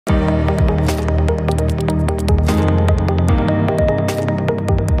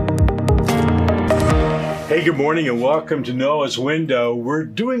Hey, good morning and welcome to Noah's Window. We're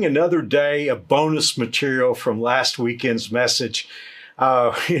doing another day of bonus material from last weekend's message.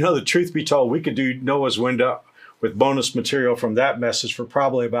 The truth be told, we could do Noah's Window with bonus material from that message for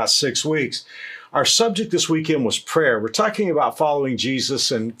probably about 6 weeks. Our subject this weekend was prayer. We're talking about following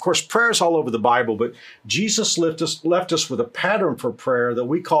Jesus, and of course, prayer is all over the Bible, but Jesus left us with a pattern for prayer that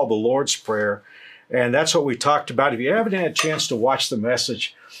we call the Lord's Prayer, and that's what we talked about. If you haven't had a chance to watch the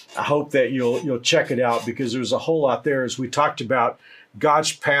message, I hope that you'll check it out, because there's a whole lot there as we talked about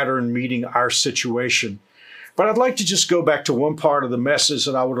God's pattern meeting our situation. But I'd like to just go back to one part of the message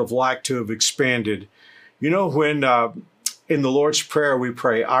that I would have liked to have expanded. You know, when in the Lord's Prayer we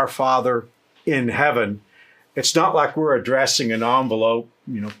pray, "Our Father in heaven," it's not like we're addressing an envelope,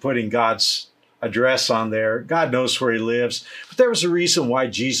 putting God's address on there. God knows where he lives. But there was a reason why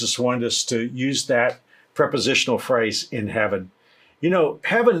Jesus wanted us to use that prepositional phrase, "in heaven."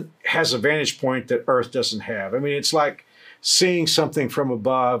 Heaven has a vantage point that earth doesn't have. I mean, it's like seeing something from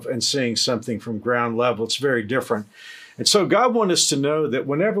above and seeing something from ground level. It's very different. And so God wanted us to know that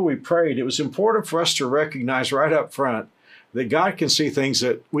whenever we prayed, it was important for us to recognize right up front that God can see things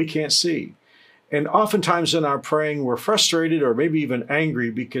that we can't see. And oftentimes in our praying, we're frustrated or maybe even angry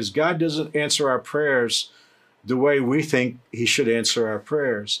because God doesn't answer our prayers the way we think he should answer our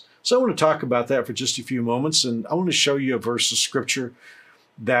prayers. So I want to talk about that for just a few moments, and I want to show you a verse of scripture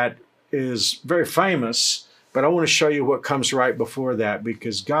that is very famous, but I want to show you what comes right before that,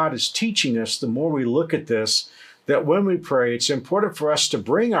 because God is teaching us, the more we look at this, that when we pray, it's important for us to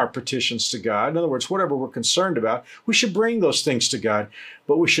bring our petitions to God. In other words, whatever we're concerned about, we should bring those things to God,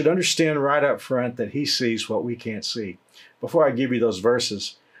 but we should understand right up front that he sees what we can't see. Before I give you those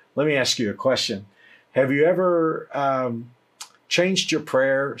verses, let me ask you a question. Have you ever changed your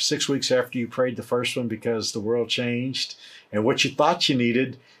prayer 6 weeks after you prayed the first one because the world changed, and what you thought you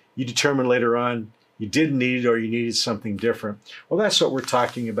needed, you determined later on you didn't need it, or you needed something different? Well, that's what we're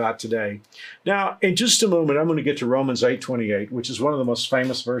talking about today. Now, in just a moment, I'm going to get to Romans 8:28, which is one of the most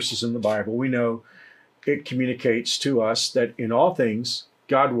famous verses in the Bible. We know it communicates to us that in all things,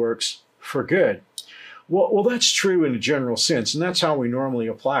 God works for good. Well, that's true in a general sense, and that's how we normally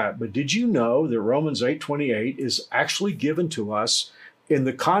apply it. But did you know that Romans 8:28 is actually given to us in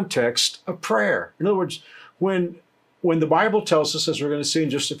the context of prayer? In other words, when the Bible tells us, as we're going to see in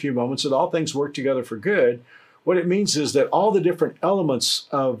just a few moments, that all things work together for good, what it means is that all the different elements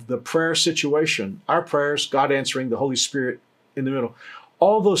of the prayer situation, our prayers, God answering, the Holy Spirit in the middle,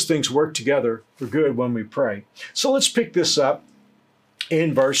 all those things work together for good when we pray. So let's pick this up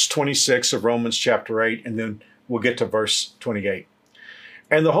in verse 26 of Romans chapter 8, and then we'll get to verse 28.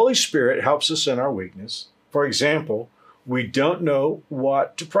 And the Holy Spirit helps us in our weakness. For example, we don't know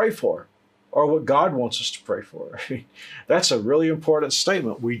what to pray for, or what God wants us to pray for. That's a really important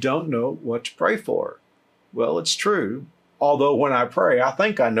statement. We don't know what to pray for. Well, it's true. Although when I pray, I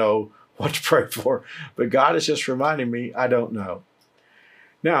think I know what to pray for, but God is just reminding me I don't know.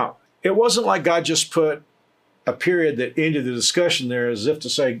 Now, it wasn't like God just put a period that ended the discussion there as if to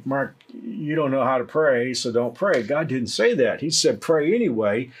say, "Mark, you don't know how to pray, so don't pray." God didn't say that. He said, pray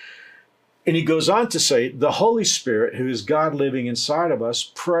anyway. And he goes on to say, the Holy Spirit, who is God living inside of us,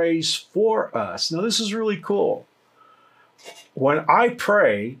 prays for us. Now, this is really cool. When I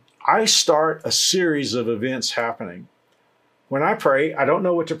pray, I start a series of events happening. When I pray, I don't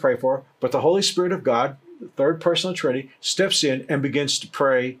know what to pray for, but the Holy Spirit of God, the third person of the Trinity, steps in and begins to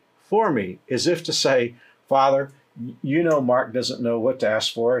pray for me, as if to say, "Father, Mark doesn't know what to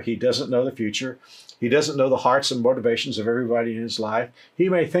ask for. He doesn't know the future. He doesn't know the hearts and motivations of everybody in his life. He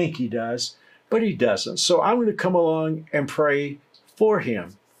may think he does, but he doesn't. So I'm going to come along and pray for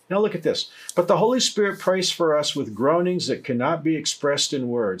him." Now look at this. "But the Holy Spirit prays for us with groanings that cannot be expressed in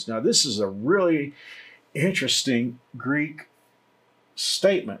words." Now this is a really interesting Greek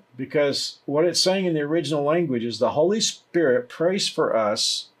statement, because what it's saying in the original language is the Holy Spirit prays for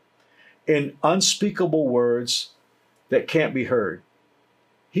us in unspeakable words that can't be heard.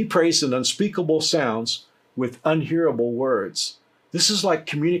 He prays in unspeakable sounds with unhearable words. This is like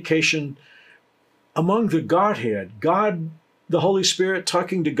communication among the Godhead. God, the Holy Spirit,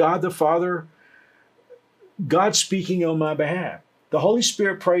 talking to God the Father, God speaking on my behalf. The Holy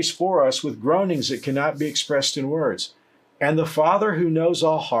Spirit prays for us with groanings that cannot be expressed in words. And the Father, who knows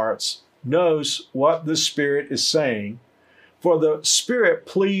all hearts, knows what the Spirit is saying, for the Spirit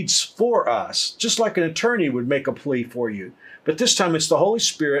pleads for us, just like an attorney would make a plea for you. But this time it's the Holy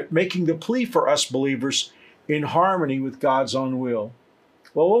Spirit making the plea for us believers in harmony with God's own will.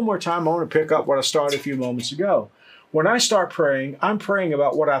 Well, one more time, I want to pick up what I started a few moments ago. When I start praying, I'm praying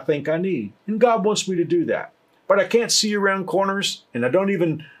about what I think I need, and God wants me to do that. But I can't see around corners, and I don't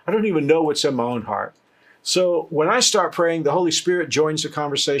even know what's in my own heart. So when I start praying, the Holy Spirit joins the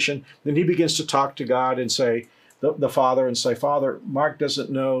conversation. Then he begins to talk to God and say, the Father, and say, Father, Mark doesn't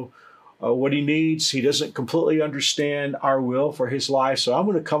know what he needs. He doesn't completely understand our will for his life. So I'm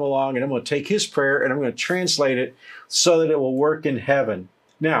going to come along and I'm going to take his prayer and I'm going to translate it so that it will work in heaven.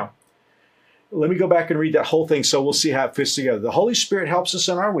 Now, let me go back and read that whole thing so we'll see how it fits together. The Holy Spirit helps us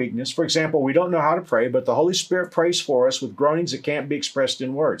in our weakness. For example, we don't know how to pray, but the Holy Spirit prays for us with groanings that can't be expressed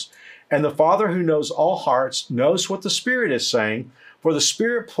in words. And the Father who knows all hearts knows what the Spirit is saying, for the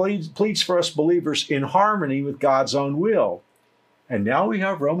Spirit pleads for us believers in harmony with God's own will. And now we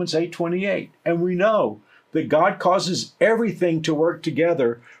have Romans 8:28, and we know that God causes everything to work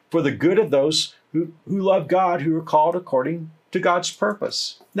together for the good of those who love God, who are called according to God's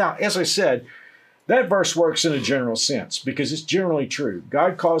purpose. Now, as I said, that verse works in a general sense because it's generally true.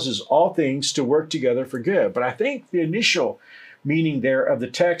 God causes all things to work together for good. But I think the initial meaning there of the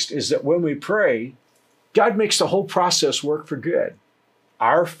text is that when we pray, God makes the whole process work for good.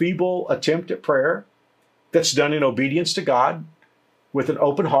 Our feeble attempt at prayer that's done in obedience to God with an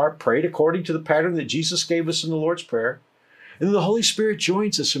open heart, prayed according to the pattern that Jesus gave us in the Lord's Prayer. And then the Holy Spirit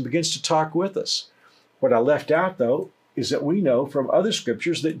joins us and begins to talk with us. What I left out, though, is that we know from other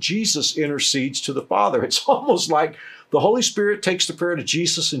scriptures that Jesus intercedes to the Father. It's almost like the Holy Spirit takes the prayer to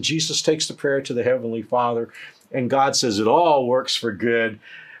Jesus and Jesus takes the prayer to the Heavenly Father. And God says it all works for good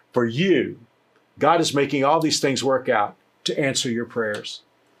for you. God is making all these things work out to answer your prayers.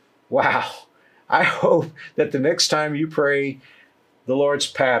 Wow. I hope that the next time you pray the Lord's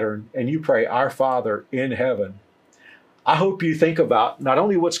pattern and you pray, Our Father in heaven, I hope you think about not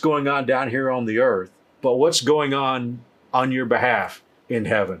only what's going on down here on the earth, but what's going on your behalf in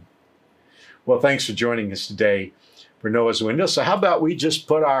heaven. Well, thanks for joining us today for Noah's Window. So how about we just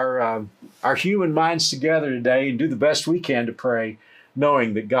put our human minds together today and do the best we can to pray,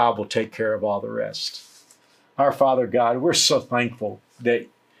 knowing that God will take care of all the rest. Our Father God, we're so thankful that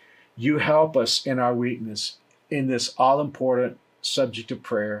you help us in our weakness in this all-important subject of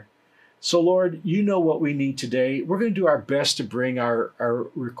prayer. So, Lord, you know what we need today. We're going to do our best to bring our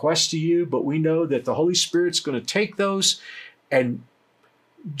requests to you, but we know that the Holy Spirit's going to take those and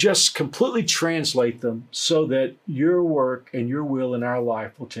just completely translate them so that your work and your will in our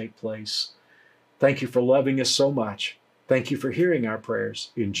life will take place. Thank you for loving us so much. Thank you for hearing our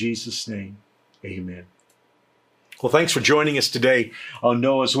prayers. In Jesus' name, amen. Well, thanks for joining us today on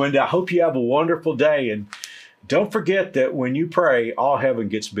Noah's Window. I hope you have a wonderful day. And don't forget that when you pray, all heaven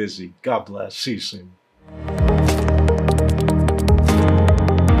gets busy. God bless. See you soon.